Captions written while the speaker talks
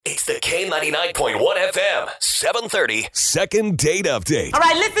K99.1 FM, 730. Second date update. All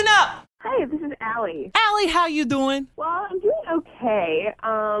right, listen up. Hi, this is Allie. Allie, how you doing? Well, I'm doing okay.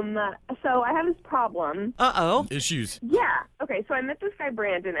 So I have this problem. Uh-oh. Issues. Yeah. Okay, so I met this guy,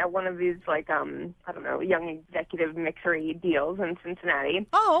 Brandon, at one of these, young executive mixery deals in Cincinnati.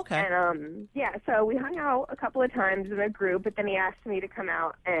 Oh, okay. And, so we hung out a couple of times in a group, but then he asked me to come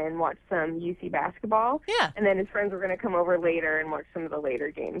out and watch some UC basketball. Yeah. And then his friends were going to come over later and watch some of the later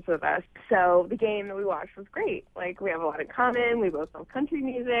games with us. So the game that we watched was great. Like, we have a lot in common. We both love country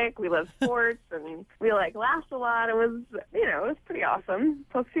music. We love sports, and we, laughed a lot. It was, it was pretty awesome.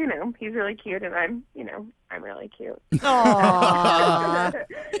 Plus, he's really cute, and I'm really cute. Aww.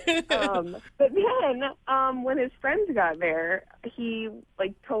 But then, when his friends got there, he,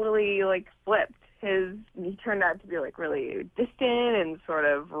 totally, flipped. He turned out to be, really distant and sort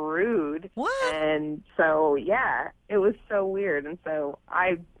of rude. What? And so, it was so weird. And so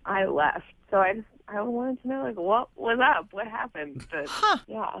I left. So I wanted to know, what was up? What happened? But,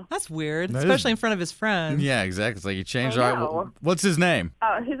 yeah. That's weird, especially in front of his friends. Yeah, exactly. It's like you changed. I All know. right. What's his name?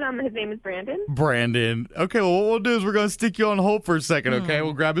 His name is Brandon. Brandon. Okay, well, what we'll do is we're going to stick you on hold for a second, okay?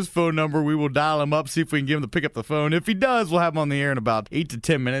 We'll grab his phone number. We will dial him up, see if we can get him to pick up the phone. If he does, we'll have him on the air in about 8 to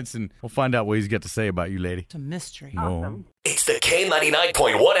 10 minutes, and we'll find out what he's got to say about you, lady. It's a mystery. Awesome. It's the K99.1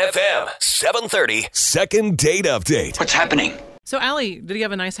 FM, 730. Second date update. What's happening? So, Allie, did he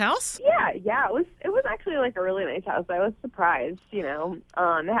have a nice house? Yeah, it was actually a really nice house. I was surprised, It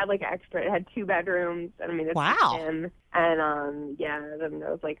had it had 2 bedrooms, and it's wow. him. And then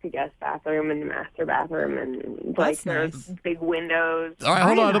there was the guest bathroom and the master bathroom, and That's there's nice. big windows. All right,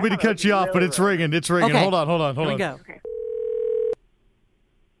 hold on. I don't mean to cut you off, but it's ringing. It's ringing. Okay. Hold on. Here we go. Okay.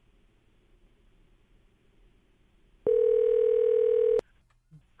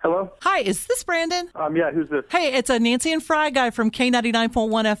 Hello? Hi, is this Brandon? Yeah, who's this? Hey, it's a Nancy and Fry guy from K99.1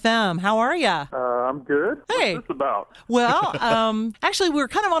 FM. How are ya? I'm good. Hey. What's this about? Well, actually, we're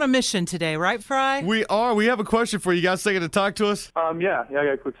kind of on a mission today, right, Fry? We are. We have a question for you. You got a second to talk to us? Yeah, I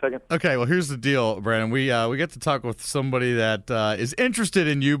got a quick second. Okay, well, here's the deal, Brandon. We get to talk with somebody that is interested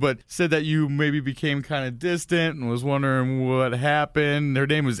in you, but said that you maybe became kind of distant and was wondering what happened. Her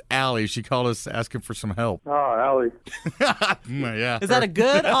name was Allie. She called us asking for some help. Oh, Allie. Yeah. Is that a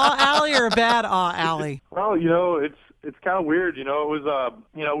good Allie or a bad Allie? Well, it's kind of weird. It was,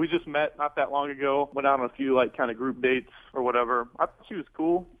 we just met not that long ago, went out on a few, kind of group dates or whatever. I thought she was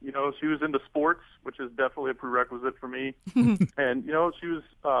cool. She was into sports, which is definitely a prerequisite for me. And,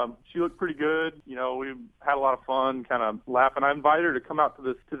 she looked pretty good. We had a lot of fun, kind of laughing. I invited her to come out to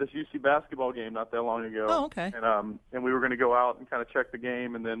this UC basketball game not that long ago. Oh, okay. And we were going to go out and kind of check the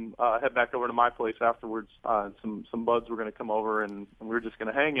game and then head back over to my place afterwards. Some buds were going to come over and we were just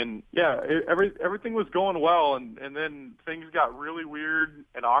going to hang. And, everything was going well. And then things got really weird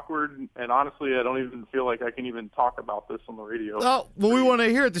and awkward. And honestly, I don't even feel like I can even talk about this on the radio. Oh, well, we want to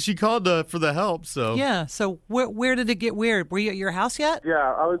hear it. That she called for the help. So Yeah. So where did it get weird? Were you at your house yet? Yeah,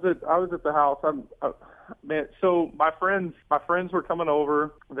 I was at the house. Man, so my friends were coming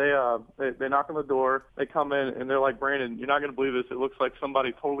over. They knock on the door. They come in and they're like, Brandon, you're not going to believe this. It looks like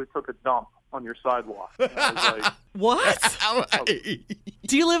somebody totally took a dump on your sidewalk. And I was like, What?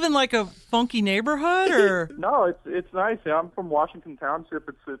 Do you live in a funky neighborhood or? No, it's nice. Yeah, I'm from Washington Township.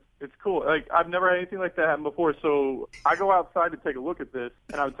 It's cool. I've never had anything like that happen before. So I go outside to take a look at this,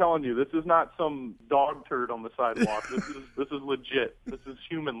 and I'm telling you, this is not some dog turd on the sidewalk. This is legit. This is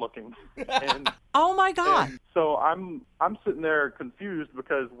human looking. And Oh my God. And so I'm sitting there confused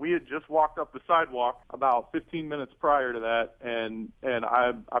because we had just walked up the sidewalk about 15 minutes prior to that, and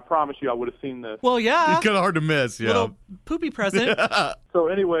I promise you I would have seen this. Well, yeah. it's kind of hard to miss. Yeah. Little poopy present. So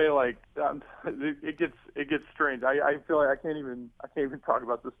anyway, it gets strange. I feel like I can't even talk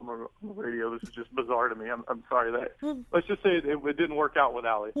about this on the radio. This is just bizarre to me. I'm sorry that. Let's just say it didn't work out with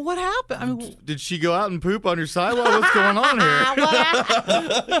Allie. Well, what happened? I mean, Did she go out and poop on your sidewalk? What's going on here?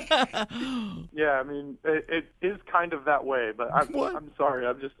 Yeah, I mean it is kind of that way, but I'm sorry.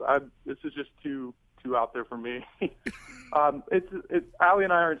 This is just too out there for me. Allie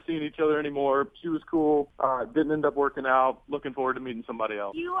and I aren't seeing each other anymore. She was cool. Didn't end up working out. Looking forward to meeting somebody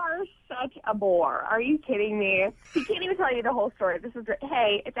else. You are such a bore. Are you kidding me? He can't even tell you the whole story. This is great.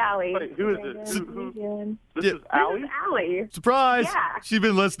 Hey, it's Allie. Wait, who is this? This is Allie? This is Allie. Surprise! Yeah. She's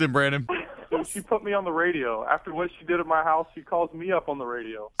been listening, Brandon. So she put me on the radio. After what she did at my house, she calls me up on the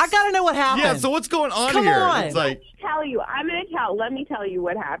radio. I got to know what happened. Yeah, so what's going on Come here? on. It's like, Let me tell you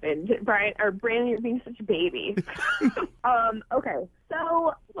what happened. Brandon, you're being such a baby. Okay.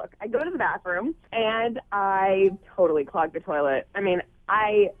 So, look, I go to the bathroom, and I totally clogged the toilet. I mean,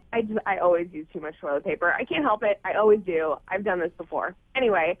 I always use too much toilet paper. I can't help it. I always do. I've done this before.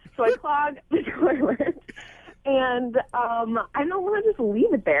 Anyway, so I clog the toilet. And I don't want to just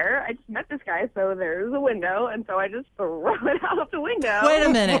leave it there. I just met this guy, so there's a window, and so I just throw it out the window. Wait a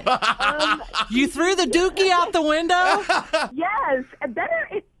minute. You threw the dookie out the window? Yes. Better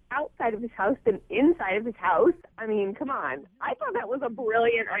it's outside of his house than inside of his house. I mean, come on. I thought that was a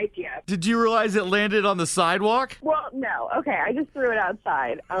brilliant idea. Did you realize it landed on the sidewalk? Well, no. Okay, I just threw it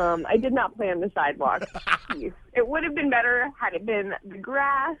outside. I did not plan the sidewalk piece. It would have been better had it been the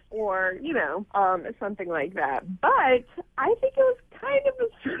grass or, something like that. But I think it was kind of a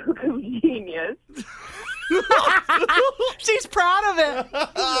stroke of genius. She's proud of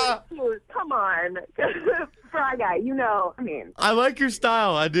it. Dude, come on. Fry guy, I like your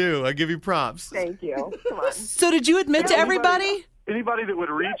style. I do. I give you props. Thank you. Come on. So did you admit to everybody? Anybody that would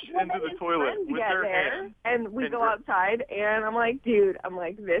reach into the toilet with their hand. And we go outside, and I'm like, dude,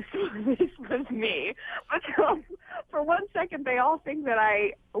 this was me. But for 1 second, they all think that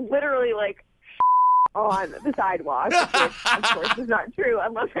I literally, on the sidewalk, which, of course, is not true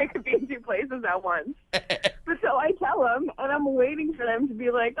unless I could be in two places at once. But so I tell them, and I'm waiting for them to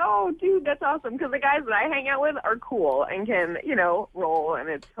be like, oh, dude, that's awesome. Because the guys that I hang out with are cool and can, roll, and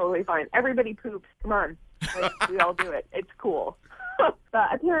it's totally fine. Everybody poops. Come on. We all do it. It's cool. But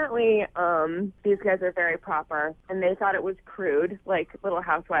apparently, these guys are very proper, and they thought it was crude, like Little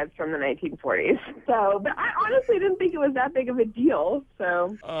Housewives from the 1940s. So, but I honestly didn't think it was that big of a deal.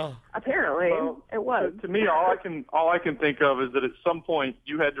 So, apparently, it was. To me, all I can think of is that at some point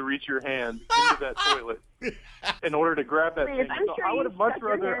you had to reach your hand into that toilet in order to grab that thing. I'm So sure I would have much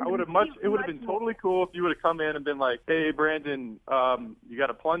rather. It would have been totally cool if you would have come in and been like, "Hey, Brandon, you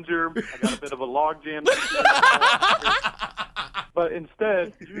got a plunger? I got a bit of a log jam." But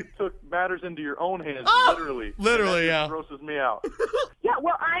instead, you took matters into your own hands, literally. Literally, yeah. Grosses me out. Yeah,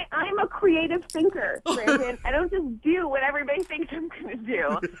 well, I'm a creative thinker, Brandon. I don't just do what everybody thinks I'm going to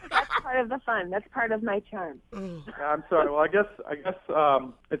do. That's part of the fun. That's part of my charm. I'm sorry. Well, I guess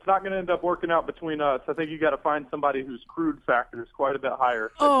it's not going to end up working out between us. I think you got to find somebody whose crude factor is quite a bit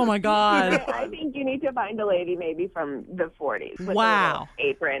higher. Oh, my God. I think you need to find a lady maybe from the 40s with Wow. a little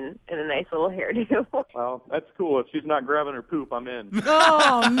apron and a nice little hairdo. Well, that's cool. If she's not grabbing her poop, I'm in.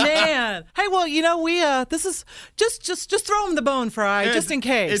 Oh, man. Hey, well, we this is just throw him the bone, Fry, just in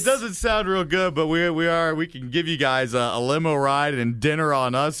case. It doesn't sound real good, but we can give you guys a limo ride and dinner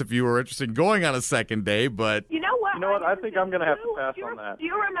on us if you were interested in going on a second date. But You know what? I think I'm going to have to pass on that. Do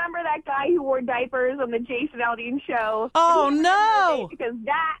you remember that guy who wore diapers on the Jason Aldean show? Oh, no. Because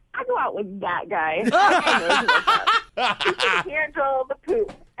I go out with that guy. I know he can handle the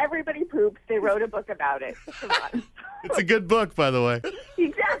poop. Everybody poops. They wrote a book about it. Come on. it's a good book, by the way.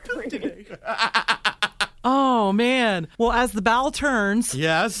 Exactly. Oh, man. Well, as the ball turns,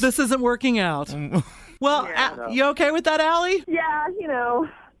 Yes. this isn't working out. Well, Yeah. you okay with that, Allie? Yeah,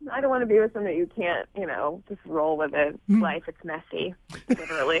 I don't want to be with someone that you can't, just roll with it. Life, it's messy,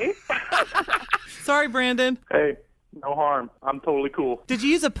 literally. Sorry, Brandon. Hey, no harm. I'm totally cool. Did you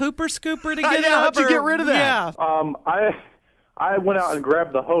use a pooper scooper to get it Yeah, up? how'd you get rid of that? Yeah. I went out and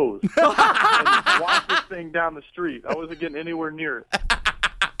grabbed the hose and walked this thing down the street. I wasn't getting anywhere near it.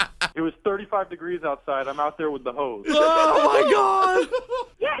 It was 35 degrees outside. I'm out there with the hose. Oh, my God.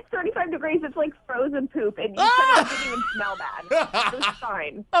 Yeah, it's 35 degrees. It's like frozen poop, and you said it didn't even smell bad. It was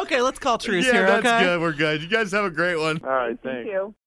fine. Okay, let's call truce Yeah, here, that's okay? good. We're good. You guys have a great one. All right, Thank thanks. you.